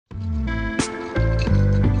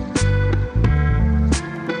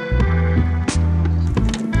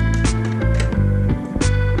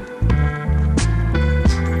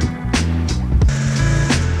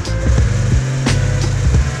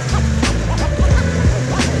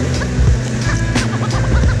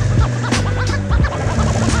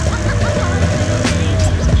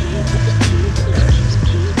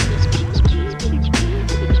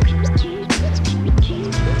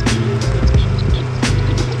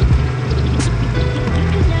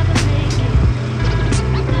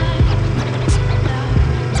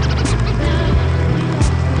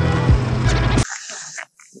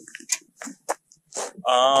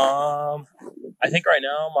think right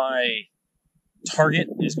now my target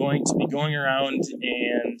is going to be going around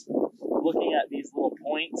and looking at these little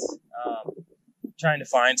points, trying to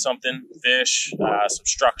find something, fish, some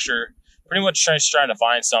structure. Pretty much just trying to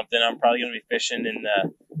find something. I'm probably going to be fishing in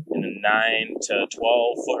the 9 to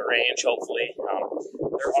 12 foot range, hopefully. There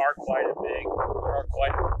are quite a bit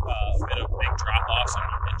of big drop offs on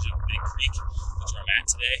the edge of Big Creek. That's where I'm at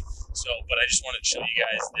today. So, but I just wanted to show you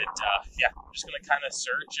guys that, I'm just going to kind of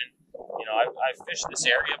search and, I've fished this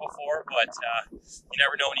area before, but you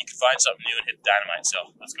never know when you can find something new and hit dynamite.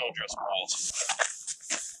 So let's go drill some holes.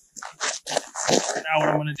 Now what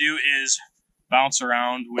I'm going to do is bounce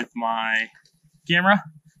around with my camera.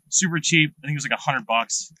 Super cheap. I think it was like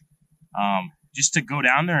 $100. Just to go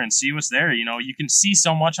down there and see what's there. You can see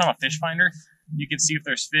so much on a fish finder. You can see if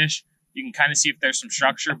there's fish. You can kind of see if there's some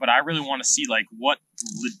structure, but I really want to see what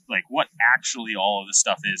actually all of this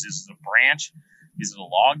stuff is. Is it a branch? Is it a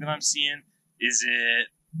log that I'm seeing? Is it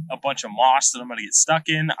a bunch of moss that I'm going to get stuck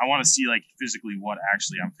in? I want to see physically what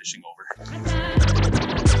actually I'm fishing over.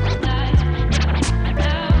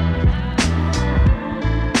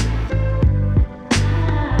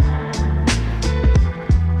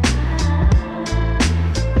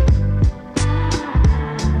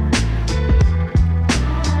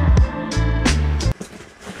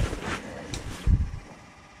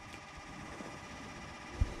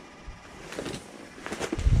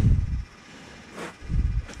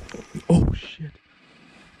 Oh, shit.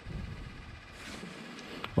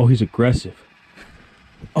 Oh, he's aggressive.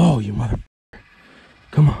 Oh, you mother...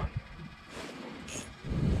 Come on.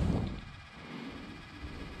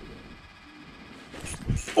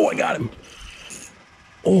 Oh, I got him.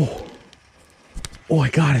 Oh. Oh, I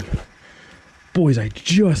got him. Boys, I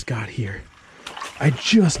just got here. I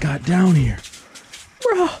just got down here.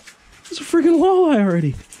 Bro, there's a freaking walleye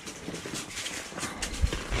already.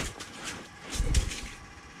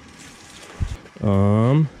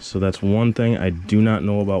 So that's one thing I do not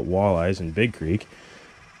know about walleyes in Big Creek,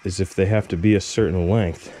 is if they have to be a certain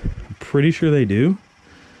length. I'm pretty sure they do,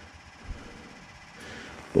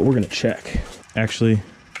 but we're gonna check. Actually,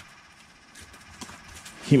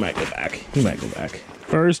 he might go back. He might go back.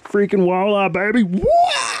 First freaking walleye, baby.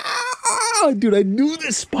 Wow! Dude, I knew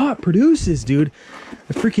this spot produces, dude.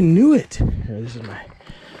 I freaking knew it. Here, this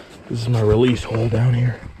is my release hole down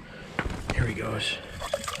here. Here he goes.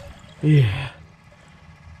 Yeah.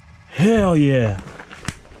 Hell yeah.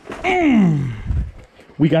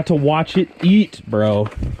 We got to watch it eat, bro.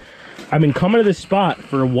 I've been coming to this spot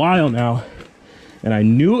for a while now, and I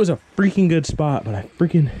knew it was a freaking good spot, but I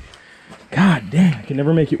freaking... God dang, I can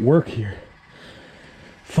never make it work here.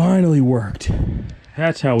 Finally worked.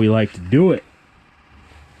 That's how we like to do it.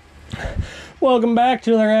 Welcome back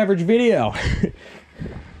to another average video.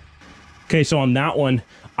 Okay, so on that one,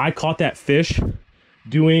 I caught that fish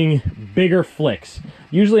doing bigger flicks.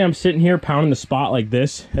 Usually I'm sitting here pounding the spot like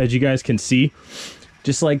this, as you guys can see.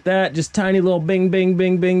 Just like that, just tiny little bing, bing,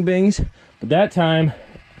 bing, bing, bings. But that time,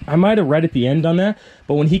 I might have right at the end on that,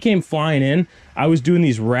 but when he came flying in, I was doing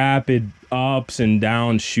these rapid ups and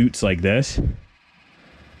down shoots like this.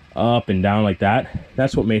 Up and down like that.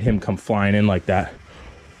 That's what made him come flying in like that.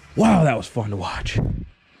 Wow, that was fun to watch.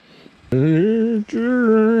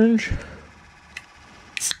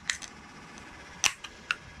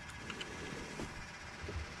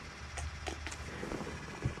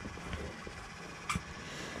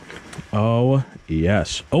 Oh,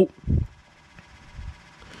 yes. Oh.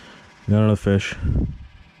 Got another fish.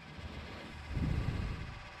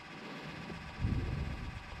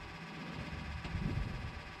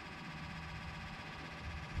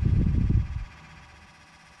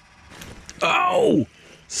 Oh!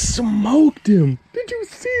 Smoked him! Did you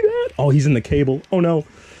see that? Oh, he's in the cable. Oh no.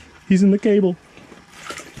 He's in the cable.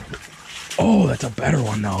 Oh, that's a better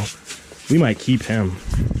one though. We might keep him.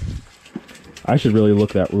 I should really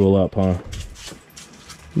look that rule up, huh?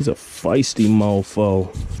 He's a feisty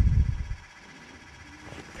mofo.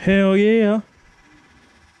 Hell yeah.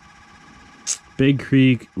 Big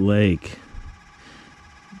Creek Lake.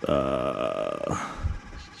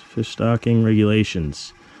 Fish stocking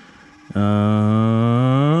regulations.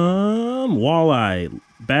 Walleye.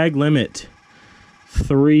 Bag limit.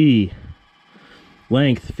 3.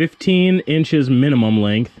 Length. 15 inches minimum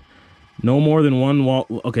length. No more than one wall.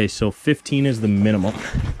 Okay, so 15 is the minimum.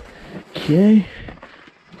 Okay.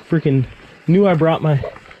 Freaking knew I brought my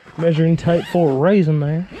measuring tape for a reason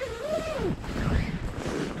there.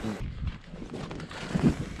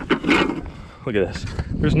 Look at this.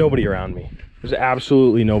 There's nobody around me. There's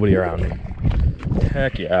absolutely nobody around me.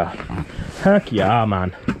 Heck yeah. Heck yeah,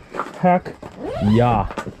 man. Heck yeah.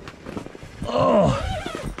 Oh.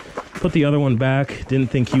 Put the other one back. Didn't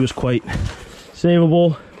think he was quite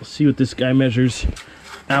savable. We'll see what this guy measures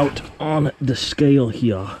out on the scale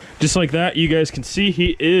here. Just like that, you guys can see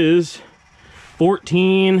he is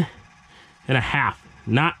 14 and a half.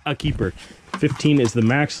 Not a keeper. 15 is the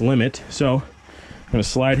max limit. So I'm gonna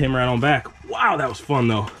slide him right on back. Wow, that was fun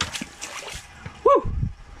though. Woo!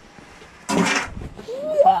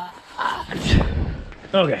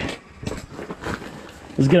 Okay.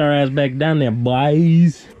 Let's get our ass back down there,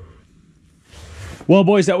 boys. Well,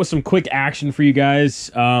 boys, that was some quick action for you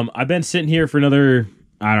guys. I've been sitting here for another,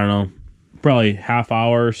 I don't know, probably half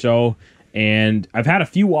hour or so. And I've had a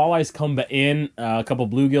few walleyes come in, a couple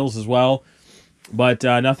bluegills as well. But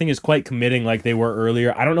nothing is quite committing like they were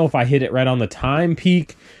earlier. I don't know if I hit it right on the time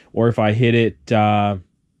peak or if I hit it,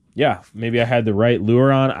 yeah, maybe I had the right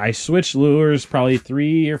lure on. I switched lures probably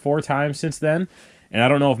 3 or 4 times since then. And I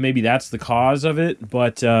don't know if maybe that's the cause of it,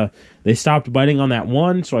 but they stopped biting on that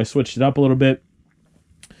one, so I switched it up a little bit.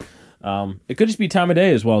 It could just be time of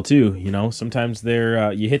day as well, too. You know, sometimes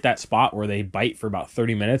they're you hit that spot where they bite for about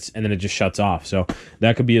 30 minutes, and then it just shuts off. So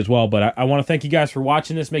that could be as well. But I want to thank you guys for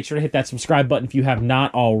watching this. Make sure to hit that subscribe button if you have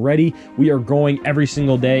not already. We are growing every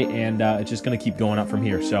single day, and it's just going to keep going up from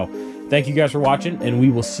here. So thank you guys for watching, and we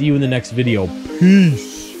will see you in the next video.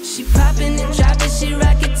 Peace. She popping and dropping, she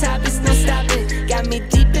rockin' top, it's no stopping. Got me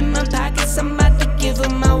deep.